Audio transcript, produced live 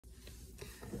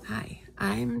Hi,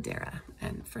 I'm Dara,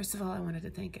 and first of all, I wanted to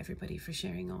thank everybody for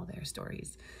sharing all their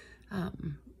stories.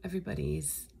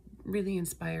 Everybody's really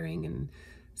inspiring and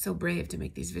so brave to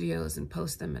make these videos and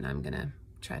post them, and I'm gonna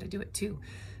try to do it too.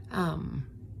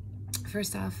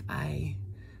 First off, I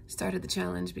started the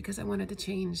challenge because I wanted to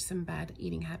change some bad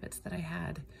eating habits that I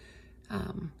had,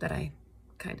 that I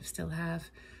kind of still have,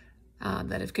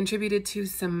 that have contributed to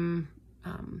some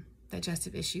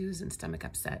digestive issues and stomach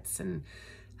upsets, and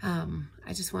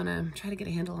I just want to try to get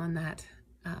a handle on that.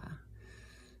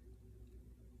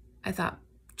 I thought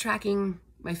tracking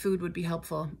my food would be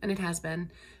helpful, and it has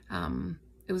been.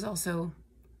 It was also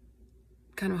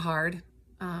kind of hard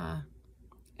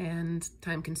and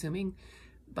time-consuming,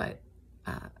 but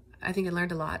I think I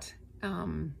learned a lot.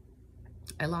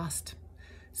 I lost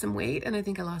some weight, and I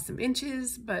think I lost some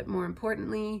inches, but more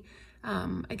importantly,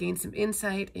 I gained some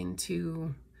insight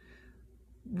into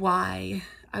why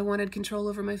I wanted control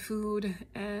over my food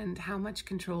and how much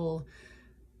control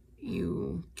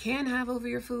you can have over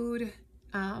your food.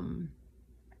 I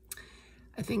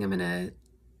think I'm gonna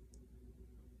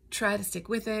try to stick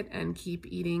with it and keep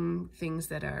eating things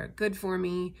that are good for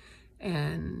me,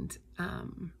 and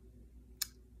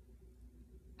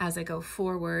as I go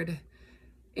forward,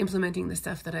 implementing the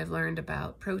stuff that I've learned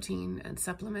about protein and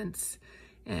supplements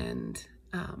and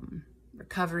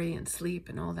recovery and sleep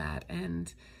and all that,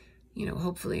 and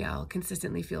hopefully I'll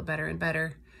consistently feel better and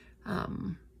better.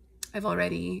 I've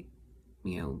already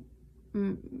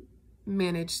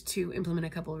managed to implement a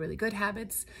couple of really good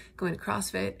habits. Going to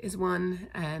CrossFit is one,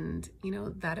 and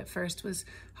that at first was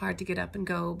hard to get up and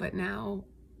go, but now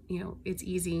it's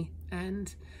easy,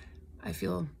 and I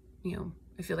feel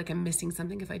like I'm missing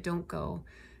something if I don't go.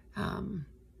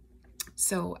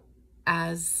 So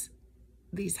as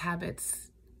these habits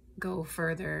go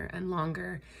further and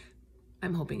longer,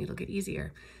 I'm hoping it'll get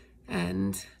easier.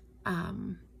 And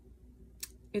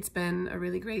it's been a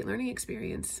really great learning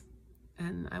experience,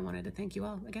 and I wanted to thank you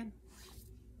all again.